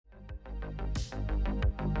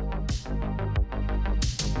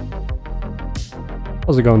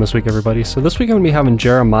How's it going this week, everybody? So this week I'm going to be having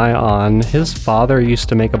Jeremiah on. His father used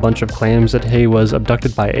to make a bunch of claims that he was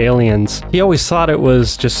abducted by aliens. He always thought it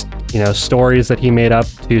was just, stories that he made up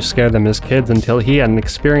to scare them as kids until he had an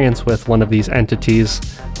experience with one of these entities.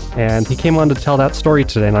 And he came on to tell that story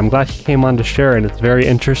today, and I'm glad he came on to share it. It's very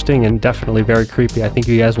interesting and definitely very creepy. I think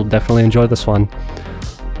you guys will definitely enjoy this one.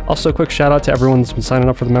 Also, a quick shout out to everyone that's been signing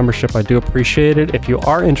up for the membership. I do appreciate it. If you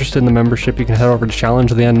are interested in the membership, you can head over to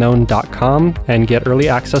challengeoftheunknown.com and get early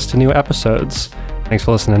access to new episodes. Thanks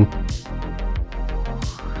for listening.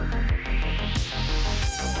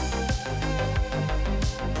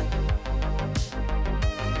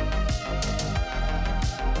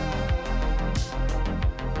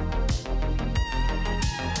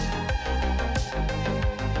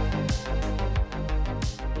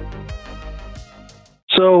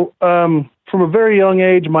 So, from a very young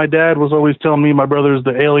age, my dad was always telling me my brothers,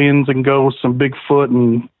 the aliens and ghosts and Bigfoot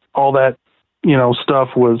and all that, stuff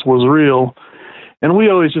was real. And we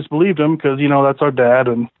always just believed him because, that's our dad.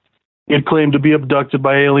 And he had claimed to be abducted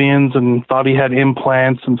by aliens and thought he had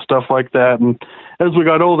implants and stuff like that. And as we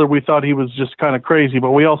got older, we thought he was just kind of crazy,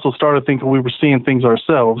 but we also started thinking we were seeing things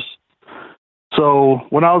ourselves. So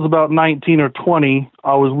when I was about 19 or 20,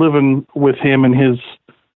 I was living with him in his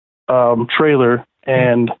trailer.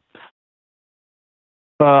 And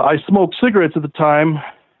I smoked cigarettes at the time,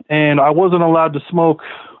 and I wasn't allowed to smoke,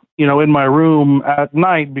 in my room at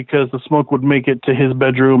night because the smoke would make it to his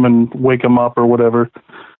bedroom and wake him up or whatever.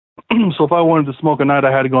 So if I wanted to smoke at night,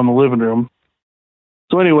 I had to go in the living room.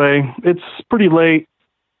 So anyway, it's pretty late.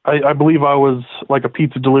 I believe I was like a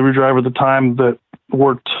pizza delivery driver at the time that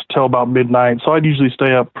worked till about midnight. So I'd usually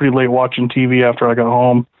stay up pretty late watching TV after I got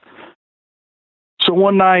home. So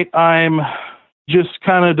one night I'm just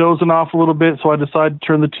kind of dozing off a little bit, so I decided to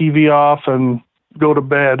turn the TV off and go to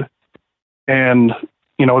bed. And,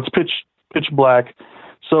 it's pitch black.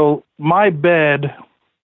 So my bed,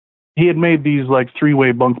 he had made these like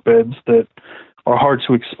three-way bunk beds that are hard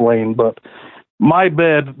to explain, but my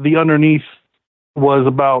bed, the underneath was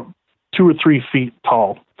about 2 or 3 feet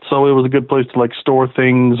tall. So it was a good place to like store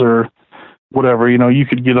things or whatever. You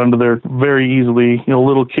could get under there very easily. A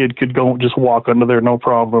little kid could go just walk under there, no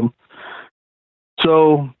problem.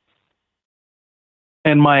 So,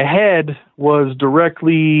 and my head was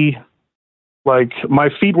directly, like, my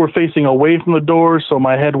feet were facing away from the door, so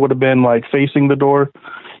my head would have been, like, facing the door.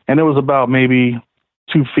 And it was about maybe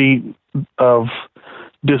 2 feet of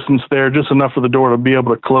distance there, just enough for the door to be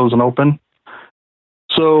able to close and open.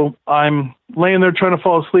 So I'm laying there trying to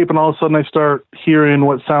fall asleep, and all of a sudden I start hearing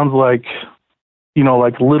what sounds like,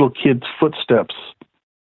 like little kids' footsteps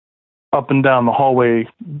up and down the hallway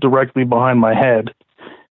directly behind my head.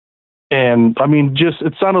 And I mean,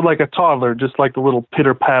 it sounded like a toddler, just like the little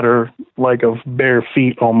pitter patter, like of bare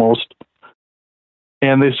feet almost.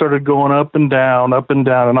 And they started going up and down.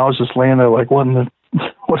 And I was just laying there like,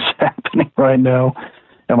 what's happening right now?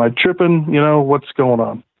 Am I tripping? What's going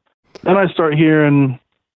on? Then I start hearing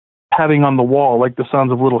patting on the wall, like the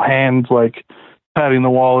sounds of little hands, like patting the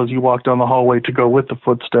wall as you walk down the hallway to go with the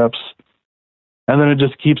footsteps. And then it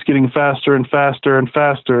just keeps getting faster and faster and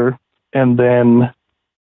faster. And then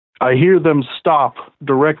I hear them stop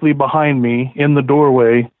directly behind me in the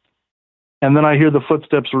doorway. And then I hear the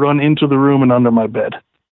footsteps run into the room and under my bed.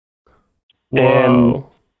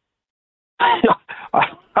 Whoa. And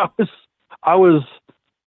I was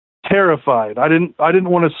terrified. I didn't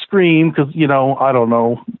want to scream because, I don't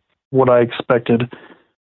know what I expected.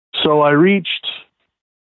 So I reached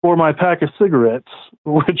for my pack of cigarettes,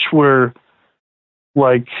 which were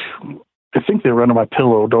like, I think they were under my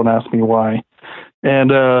pillow. Don't ask me why.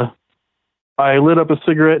 And I lit up a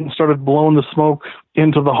cigarette and started blowing the smoke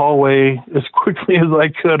into the hallway as quickly as I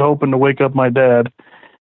could, hoping to wake up my dad.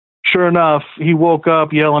 Sure enough, he woke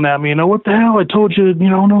up yelling at me, what the hell? I told you,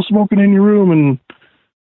 no smoking in your room. And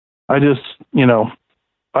I just,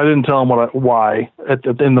 I didn't tell him why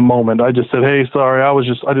in the moment. I just said, hey, sorry. I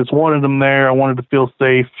just wanted him there. I wanted to feel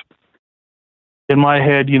safe. In my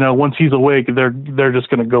head, once he's awake, they're just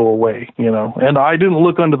going to go away, and I didn't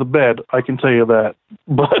look under the bed. I can tell you that.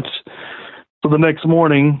 But so the next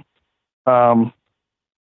morning,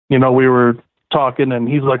 we were talking and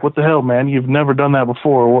he's like, what the hell, man? You've never done that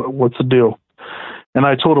before. What's the deal? And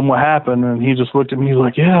I told him what happened, and he just looked at me. He's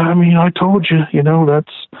like, yeah, I mean, I told you,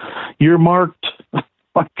 you're marked.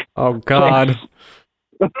 Like, oh God.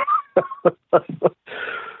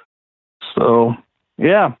 So,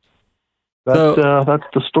 yeah. That's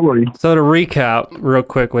the story. So to recap real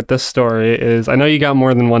quick with this story is, I know you got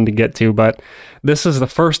more than one to get to, but this is the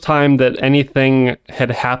first time that anything had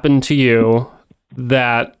happened to you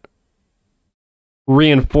that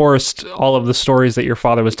reinforced all of the stories that your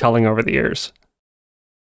father was telling over the years.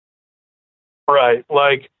 Right.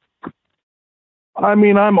 Like, I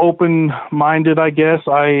mean, I'm open-minded, I guess.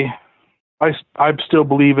 I still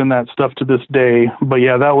believe in that stuff to this day. But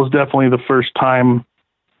yeah, that was definitely the first time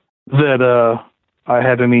that I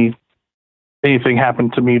had anything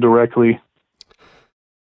happen to me directly.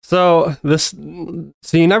 So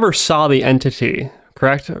you never saw the entity,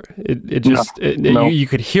 correct? No. You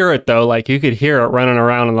could hear it though, like you could hear it running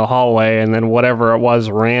around in the hallway, and then whatever it was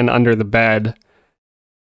ran under the bed.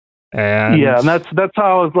 And that's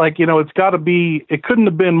how I was like, it's got to be. It couldn't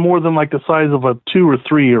have been more than like the size of a 2 or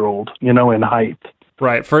 3 year old, in height.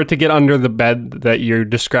 Right, for it to get under the bed that you're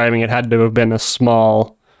describing, it had to have been a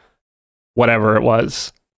small, whatever it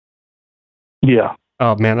was. Yeah.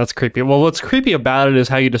 Oh man, that's creepy. Well, what's creepy about it is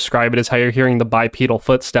how you describe it is how you're hearing the bipedal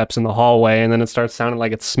footsteps in the hallway, and then it starts sounding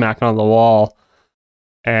like it's smacking on the wall.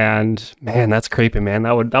 And man, that's creepy, man.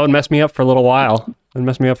 That would mess me up for a little while.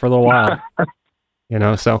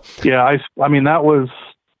 So. Yeah, I mean, that was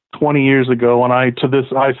 20 years ago, and I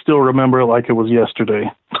still remember it like it was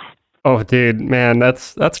yesterday. Oh, dude, man,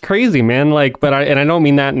 that's crazy, man. Like, but I don't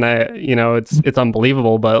mean that, and it's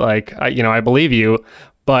unbelievable, but like, I believe you,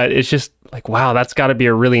 but it's just like, wow, that's got to be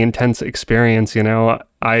a really intense experience. I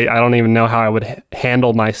don't even know how I would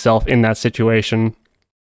handle myself in that situation.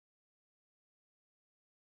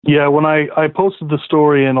 Yeah, when I posted the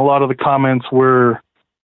story, and a lot of the comments were,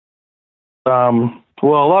 a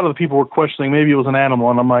lot of the people were questioning maybe it was an animal,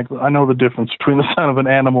 and I'm like, I know the difference between the sound of an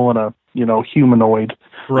animal and a humanoid.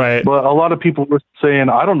 Right. But a lot of people were saying,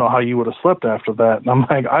 I don't know how you would have slept after that. And I'm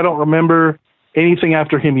like, I don't remember anything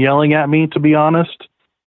after him yelling at me, to be honest.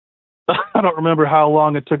 I don't remember how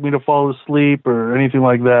long it took me to fall asleep or anything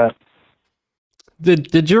like that.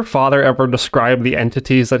 Did your father ever describe the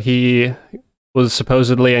entities that he was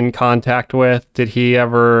supposedly in contact with? Did he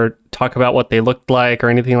ever talk about what they looked like or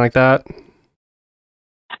anything like that?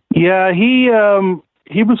 Yeah, he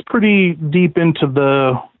was pretty deep into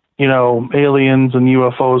the, aliens and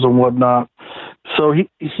UFOs and whatnot. So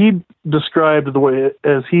he described the way,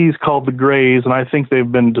 as he's called the Greys, and I think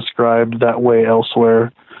they've been described that way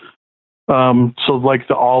elsewhere. So like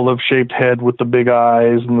the olive-shaped head with the big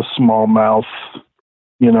eyes and the small mouth,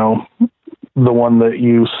 the one that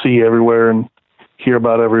you see everywhere and hear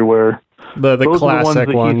about everywhere. The classic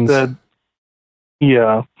ones.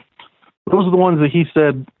 Yeah. Those are the ones that he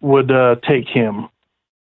said would take him.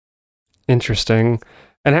 Interesting.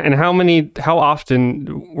 And how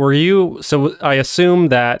often were you, so I assume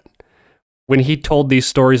that when he told these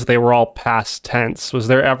stories, they were all past tense. Was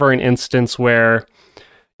there ever an instance where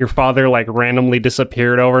your father like randomly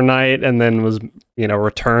disappeared overnight and then was,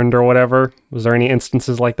 returned or whatever? Was there any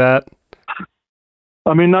instances like that?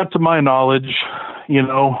 I mean, not to my knowledge,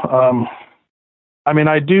 I mean,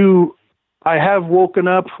 I have woken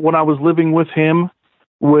up when I was living with him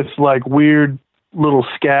with like weird little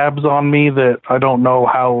scabs on me that I don't know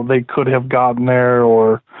how they could have gotten there.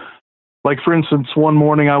 Or like, for instance, one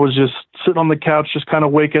morning I was just sitting on the couch, just kind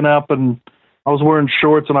of waking up, and I was wearing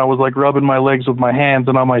shorts and I was like rubbing my legs with my hands,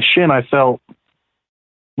 and on my shin I felt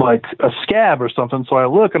like a scab or something. So I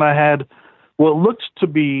look, and I had what looked to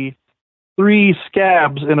be 3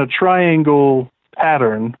 scabs in a triangle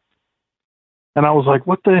pattern. And I was like,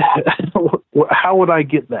 what the hell? How would I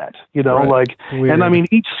get that? Right. Like, Weird. And I mean,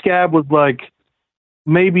 each scab was like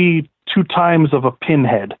maybe 2 times of a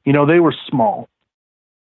pinhead. They were small.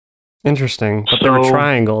 Interesting. But they were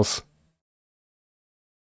triangles.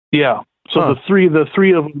 Yeah. So the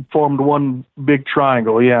three of them formed one big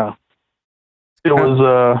triangle. Yeah. It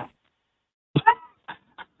was,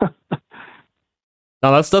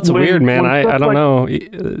 No, that's weird, man. I don't know.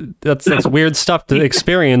 That's weird stuff to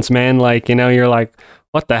experience, man. Like, you're like,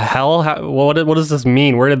 what the hell? What does this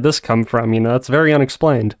mean? Where did this come from? That's very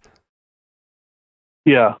unexplained.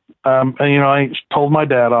 Yeah. And, I told my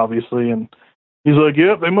dad, obviously, and he's like,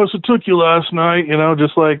 yep, they must have took you last night,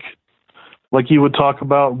 just like you would talk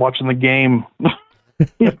about watching the game.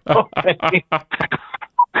 This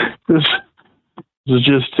is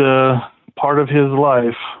just part of his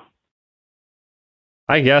life.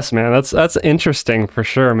 I guess, man. That's interesting for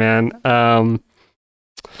sure, man.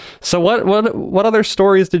 So what other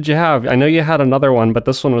stories did you have? I know you had another one, but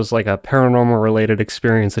this one was like a paranormal related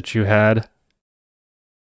experience that you had.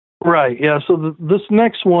 Right. Yeah. So this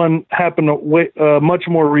next one happened much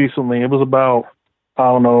more recently. It was about, I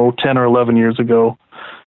don't know, 10 or 11 years ago.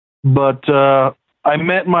 But I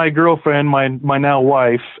met my girlfriend, my now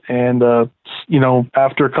wife, and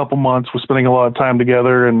after a couple months, we're spending a lot of time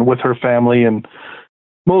together and with her family, and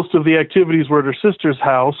most of the activities were at her sister's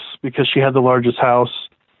house because she had the largest house.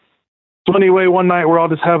 So anyway, one night we're all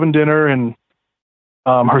just having dinner, and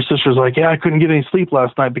her sister's like, "Yeah, I couldn't get any sleep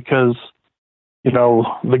last night because,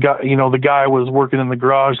 the guy was working in the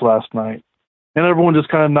garage last night." And everyone just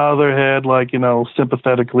kind of nodded their head, like,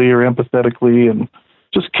 sympathetically or empathetically, and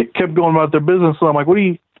just kept going about their business. So I'm like,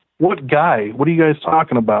 what guy? What are you guys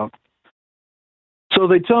talking about? So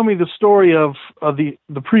they tell me the story of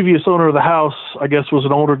the previous owner of the house, I guess was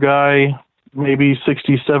an older guy, maybe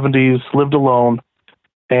 60s, 70s, lived alone.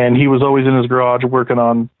 And he was always in his garage working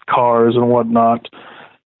on cars and whatnot.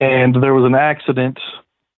 And there was an accident,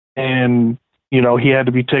 and, he had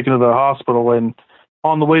to be taken to the hospital. And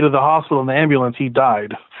on the way to the hospital in the ambulance, he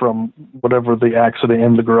died from whatever the accident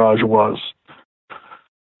in the garage was.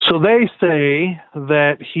 So they say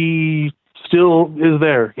that he still is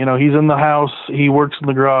there. He's in the house. He works in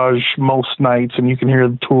the garage most nights, and you can hear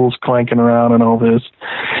the tools clanking around and all this.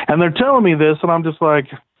 And they're telling me this, and I'm just like,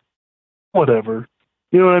 whatever.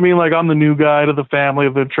 You know what I mean? Like, I'm the new guy to the family.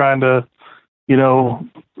 They're trying to,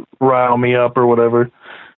 rile me up or whatever.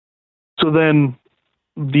 So then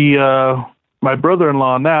my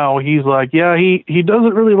brother-in-law now, he's like, yeah, he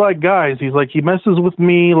doesn't really like guys. He's like, he messes with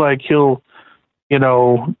me. Like, he'll,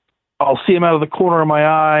 I'll see him out of the corner of my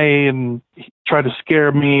eye and try to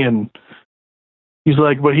scare me. And he's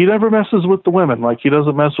like, but he never messes with the women. Like, he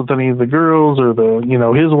doesn't mess with any of the girls or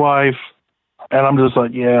his wife. And I'm just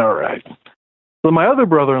like, yeah, all right. So my other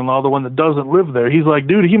brother-in-law, the one that doesn't live there, he's like,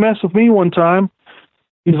 dude, he messed with me one time.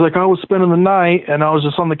 He's like, I was spending the night and I was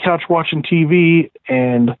just on the couch watching TV,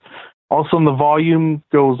 and all of a sudden the volume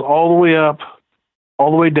goes all the way up,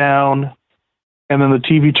 all the way down, and then the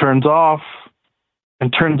TV turns off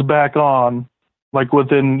and turns back on, like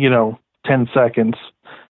within, 10 seconds.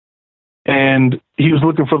 And he was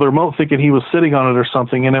looking for the remote thinking he was sitting on it or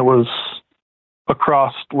something, and it was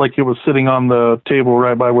across, like it was sitting on the table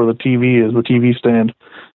right by where the TV is, the TV stand.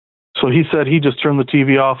 So he said he just turned the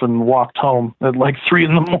TV off and walked home at like 3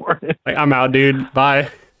 a.m. Like, I'm out, dude. Bye.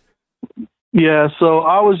 Yeah, so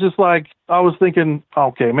I was just like, I was thinking,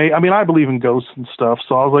 okay, I mean, I believe in ghosts and stuff,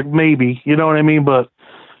 so I was like, maybe, you know what I mean? But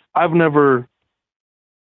I've never,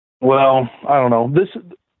 well, I don't know.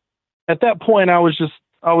 At that point, I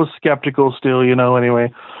was skeptical still,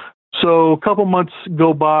 anyway. So a couple months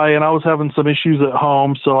go by, and I was having some issues at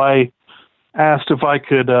home, so I asked if I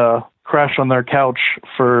could crash on their couch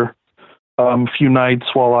for a few nights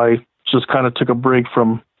while I just kind of took a break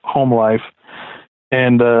from home life.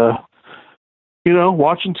 And,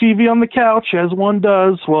 watching TV on the couch, as one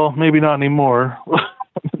does. Well, maybe not anymore.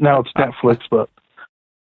 Now it's Netflix, but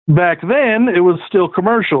back then it was still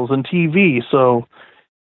commercials and TV. So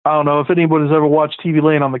I don't know if anybody's ever watched TV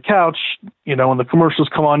laying on the couch. When the commercials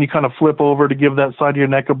come on, you kind of flip over to give that side of your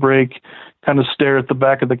neck a break, kind of stare at the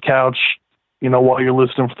back of the couch, while you're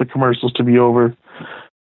listening for the commercials to be over.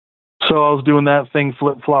 So I was doing that thing,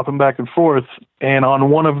 flip-flopping back and forth. And on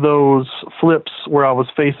one of those flips where I was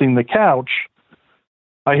facing the couch,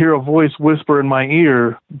 I hear a voice whisper in my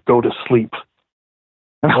ear, "Go to sleep."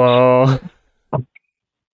 Whoa.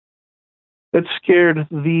 It scared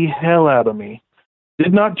the hell out of me.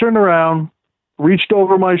 Did not turn around, reached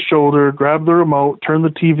over my shoulder, grabbed the remote, turned the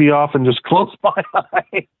TV off, and just closed my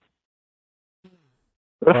eye.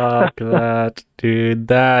 Fuck that, dude.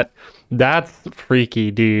 That's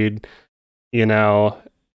freaky, dude.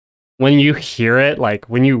 When you hear it, like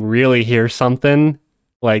when you really hear something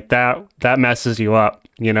like that messes you up,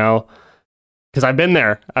 because I've been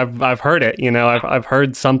there. I've heard it, I've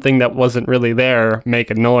heard something that wasn't really there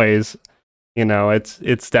make a noise.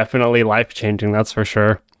 It's definitely life-changing, that's for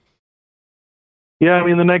sure. Yeah, I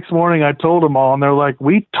mean, the next morning I told them all, and they're like,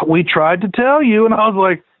 we tried to tell you. And I was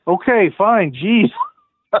like, okay, fine, geez.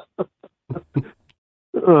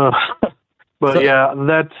 But yeah,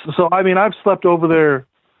 I mean, I've slept over there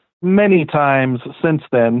many times since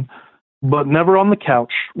then, but never on the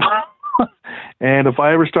couch. And if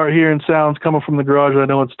I ever start hearing sounds coming from the garage, I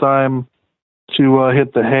know it's time to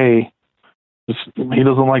hit the hay. He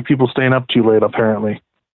doesn't like people staying up too late, apparently.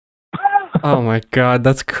 Oh my God,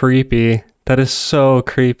 that's creepy. That is so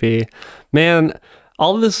creepy. Man,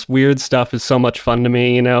 all this weird stuff is so much fun to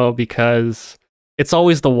me, because it's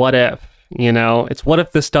always the what if, It's what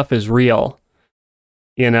if this stuff is real?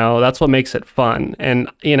 That's what makes it fun. And,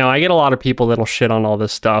 I get a lot of people that'll shit on all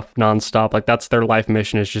this stuff nonstop. Like, that's their life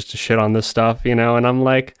mission, is just to shit on this stuff, And I'm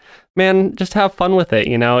like, man, just have fun with it,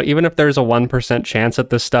 Even if there's a 1% chance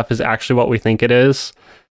that this stuff is actually what we think it is,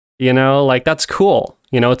 like, that's cool.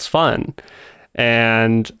 It's fun.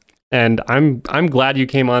 And I'm glad you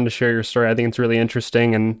came on to share your story. I think it's really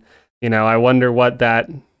interesting. And, I wonder what that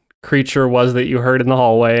creature was that you heard in the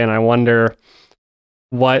hallway. And I wonder,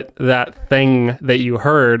 what that thing that you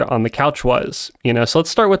heard on the couch was. So let's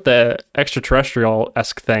start with the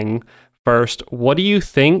extraterrestrial-esque thing first. What do you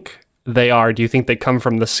think they are? Do you think they come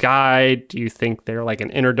from the sky? Do you think they're like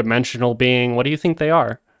an interdimensional being? What do you think they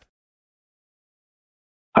are?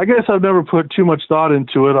 I guess I've never put too much thought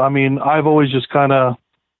into it. I mean, I've always just kind of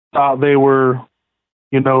thought they were,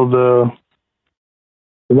 the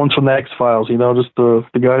ones from the X-Files, just the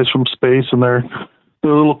guys from space and their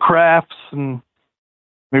little crafts, and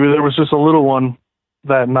maybe there was just a little one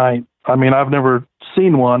that night. I mean, I've never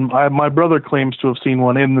seen one. My brother claims to have seen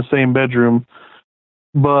one in the same bedroom,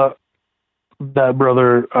 but that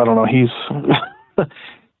brother, I don't know, he's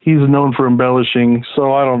known for embellishing,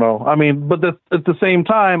 so I don't know. I mean, but at the same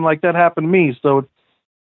time, like, that happened to me, so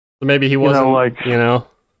maybe he wasn't,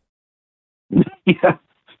 Yeah.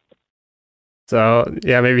 So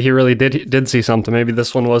yeah, maybe he really did see something. Maybe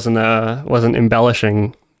this one wasn't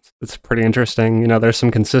embellishing. It's pretty interesting. There's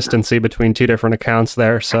some consistency between two different accounts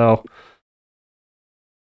there. So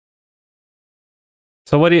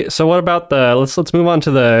what about let's move on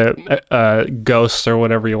to the ghosts, or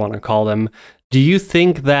whatever you want to call them. Do you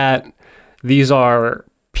think that these are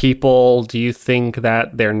people? Do you think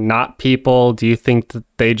that they're not people? Do you think that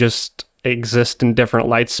they just exist in different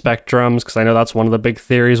light spectrums? Because I know that's one of the big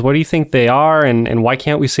theories. What do you think they are, and why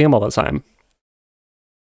can't we see them all the time?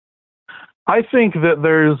 I think that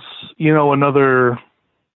there's, another,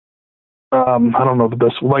 I don't know the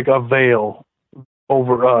best, like a veil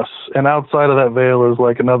over us. And outside of that veil is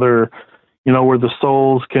like another, where the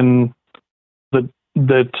souls can,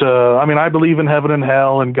 I mean, I believe in heaven and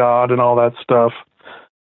hell and God and all that stuff.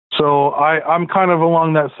 So I'm kind of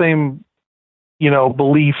along that same,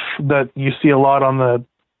 belief that you see a lot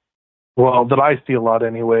that I see a lot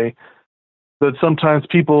anyway, that sometimes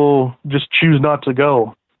people just choose not to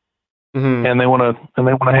go. Mm-hmm. And they want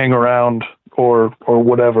to hang around or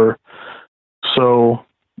whatever. So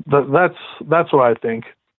that's what I think.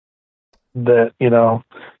 That,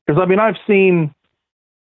 because I mean,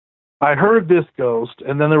 I heard this ghost,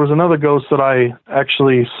 and then there was another ghost that I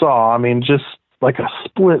actually saw. I mean, just like a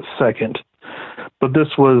split second. But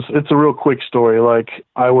it's a real quick story. Like,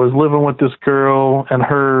 I was living with this girl, and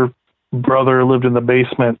her brother lived in the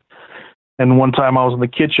basement. And one time I was in the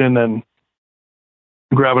kitchen and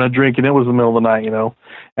grabbing a drink, and it was the middle of the night,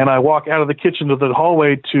 and I walk out of the kitchen to the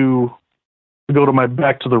hallway to go to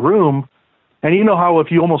back to the room. And you know how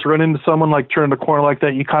if you almost run into someone, like turn the corner like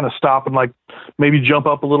that, you kind of stop and like maybe jump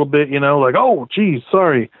up a little bit, like, oh, geez,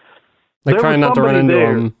 sorry. Like trying not to run into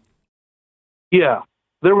them. Yeah.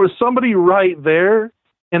 There was somebody right there,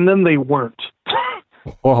 and then they weren't.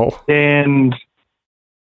 Whoa. And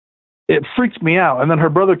it freaked me out. And then her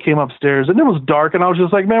brother came upstairs, and it was dark, and I was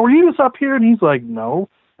just like, man, were you just up here? And he's like, no.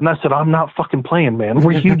 And I said, I'm not fucking playing, man.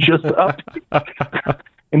 Were you just up?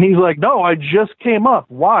 And he's like, no, I just came up.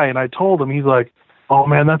 Why? And I told him. He's like, oh,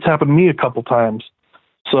 man, that's happened to me a couple times.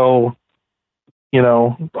 So,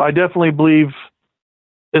 I definitely believe,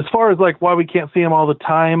 as far as like why we can't see them all the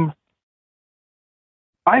time,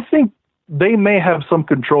 I think they may have some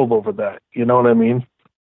control over that. You know what I mean?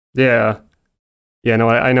 Yeah. Yeah, no,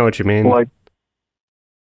 I know what you mean. Like,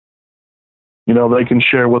 they can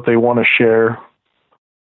share what they want to share.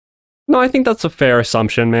 No, I think that's a fair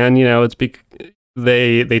assumption, man. It's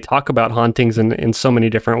they talk about hauntings in so many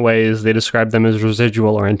different ways. They describe them as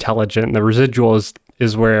residual or intelligent. And the residual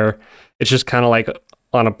is where it's just kind of like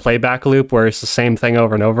on a playback loop where it's the same thing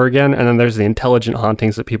over and over again. And then there's the intelligent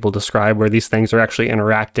hauntings that people describe where these things are actually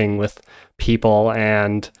interacting with people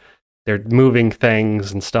and they're moving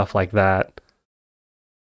things and stuff like that.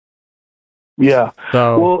 Yeah.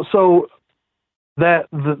 So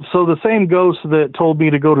the same ghost that told me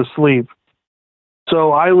to go to sleep.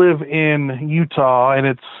 So I live in Utah,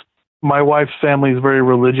 and my wife's family is very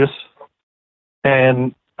religious,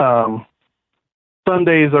 and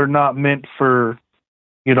Sundays are not meant for,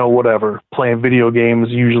 whatever. Playing video games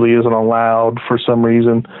usually isn't allowed for some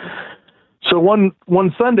reason. So one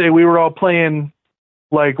Sunday we were all playing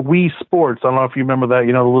like Wii Sports. I don't know if you remember that.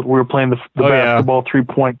 We were playing the basketball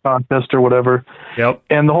 3-point contest or whatever. Yep.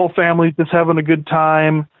 And the whole family's just having a good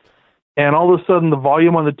time. And all of a sudden, the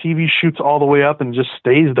volume on the TV shoots all the way up and just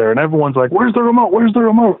stays there. And everyone's like, where's the remote? Where's the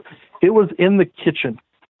remote? It was in the kitchen,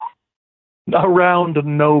 around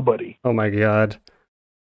nobody. Oh, my God.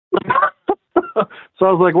 So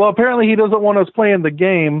I was like, well, apparently he doesn't want us playing the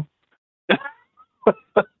game.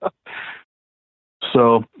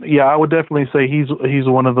 So, yeah, I would definitely say he's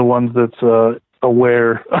one of the ones that's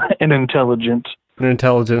aware and intelligent. An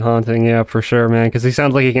intelligent haunting, yeah, for sure, man. Because he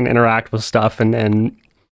sounds like he can interact with stuff and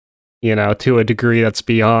to a degree that's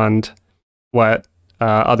beyond what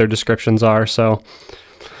other descriptions are. So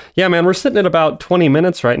Yeah, man, we're sitting at about 20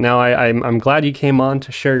 minutes right now. I'm glad you came on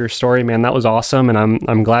to share your story, man. That was awesome, and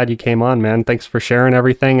I'm glad you came on, man. Thanks for sharing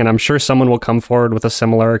everything, and I'm sure someone will come forward with a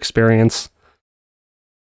similar experience.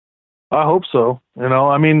 I hope so. You know,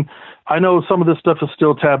 I mean, I know some of this stuff is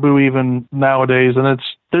still taboo even nowadays, and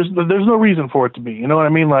there's no reason for it to be. You know what I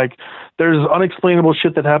mean? Like, there's unexplainable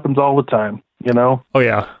shit that happens all the time. You know? Oh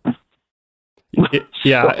yeah.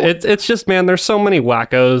 Yeah, it's just, man, there's so many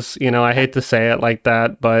wackos, you know, I hate to say it like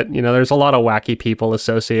that, but, you know, there's a lot of wacky people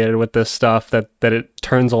associated with this stuff that it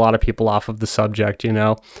turns a lot of people off of the subject, you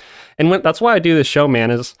know? And that's why I do this show,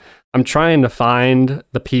 man, is I'm trying to find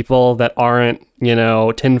the people that aren't, you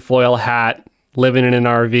know, tinfoil hat, living in an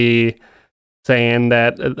RV, saying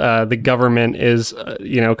that the government is,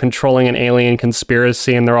 you know, controlling an alien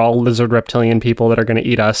conspiracy and they're all lizard reptilian people that are going to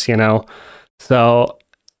eat us, you know? So,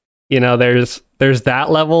 you know, there's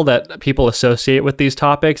that level that people associate with these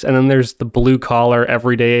topics, and then there's the blue collar,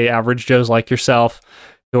 everyday average Joes like yourself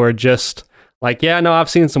who are just like, yeah, no, I've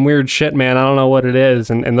seen some weird shit, man. I don't know what it is,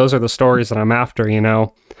 and those are the stories that I'm after, you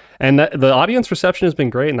know. And the audience reception has been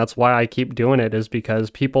great, and that's why I keep doing it, is because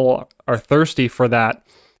people are thirsty for that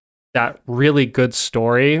really good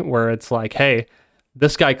story where it's like, hey,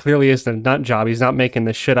 this guy clearly isn't a nut job. He's not making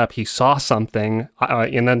this shit up. He saw something.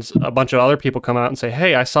 And then a bunch of other people come out and say,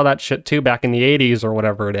 hey, I saw that shit too back in the 80s or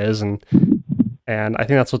whatever it is. And I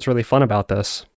think that's what's really fun about this.